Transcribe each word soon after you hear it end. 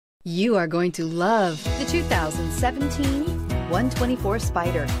You are going to love the 2017 124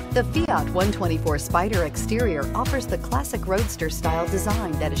 Spider. The Fiat 124 Spider exterior offers the classic roadster-style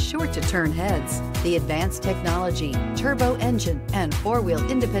design that is sure to turn heads. The advanced technology, turbo engine, and four-wheel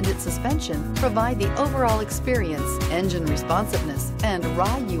independent suspension provide the overall experience, engine responsiveness, and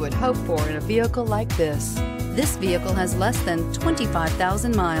ride you would hope for in a vehicle like this. This vehicle has less than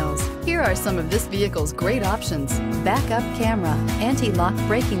 25,000 miles. Here are some of this vehicle's great options: backup camera, anti-lock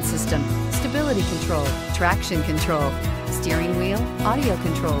braking system, stability control, traction control, steering wheel audio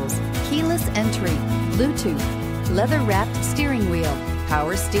controls, keyless entry, Bluetooth, leather-wrapped steering wheel,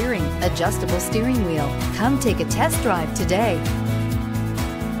 power steering, adjustable steering wheel. Come take a test drive today.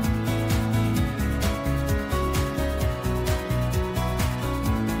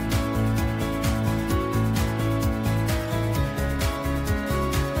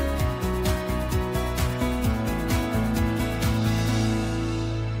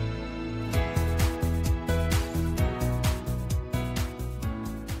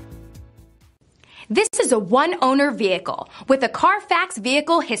 This is a one-owner vehicle with a Carfax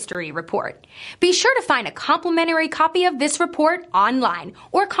Vehicle History Report. Be sure to find a complimentary copy of this report online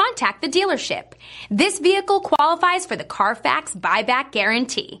or contact the dealership. This vehicle qualifies for the Carfax Buyback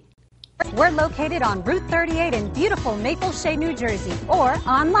Guarantee. We're located on Route 38 in beautiful Maple Shade, New Jersey, or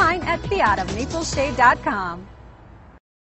online at fiatofmapleshade.com.